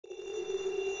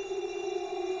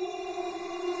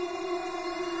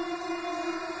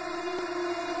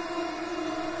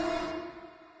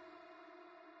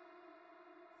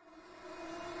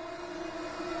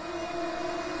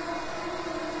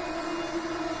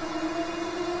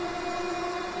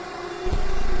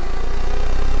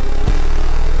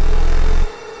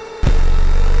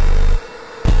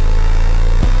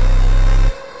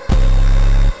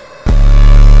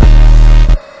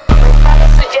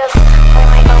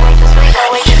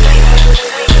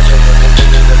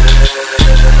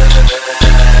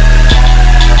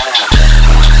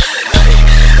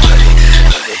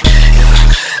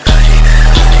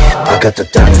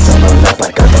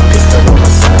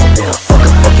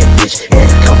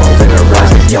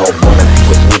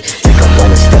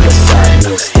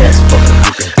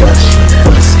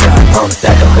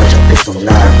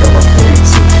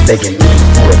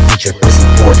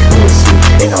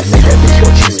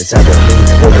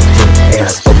through, and I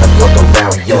spun the block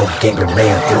around, yo, ganger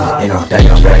ran through. And I'm back,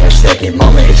 I'm racking, I'm stacking,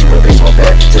 mama hit you with a baseball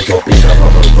bat. Took your bitch out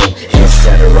of the room, and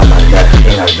sat her on my lap,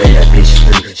 and I ran that bitch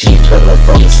through. She fell a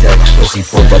fucking step, pussy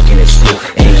boy ducking in school,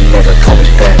 and he never coming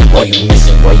back. Why you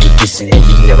missing, why you dissing, and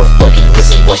you never fucking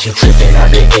listen. Why she tripping, I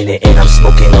been in it, and I'm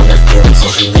smoking on her feelings. So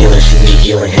she reeling, she need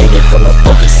healing, hanging from the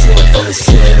fucking ceiling, on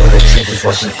the trenches,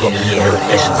 while she put me in her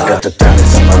ashes. I got the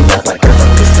diamonds on my lap, I got my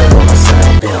pistol on my side.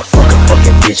 I've been a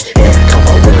fucking bitch, and come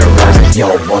on with her rising.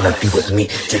 Y'all wanna be with me,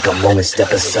 take a moment,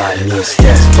 step aside. Me and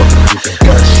Stats fucking keeping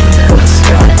guns shooting from the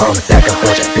sky. I'm back, I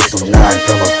brought your pistol 9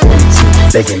 from a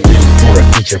 42, begging me for a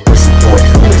feature, pussy boy,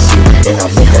 who is you? And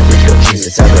I'll make that bitch go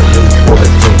Jesus out of me, or the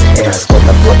thing. And I spun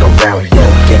the block around, yo,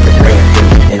 gang the ran through.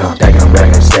 And I'm back, I'm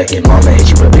racking, I'm stacking, mama hit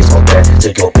you with a baseball bat.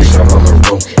 Took your bitch out of the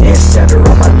room, and sat her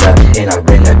on my lap, and I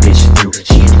ran that bitch through.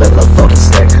 She let a fucking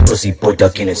stack, pussy boy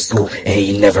ducking in school, and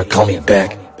he never called me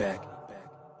back.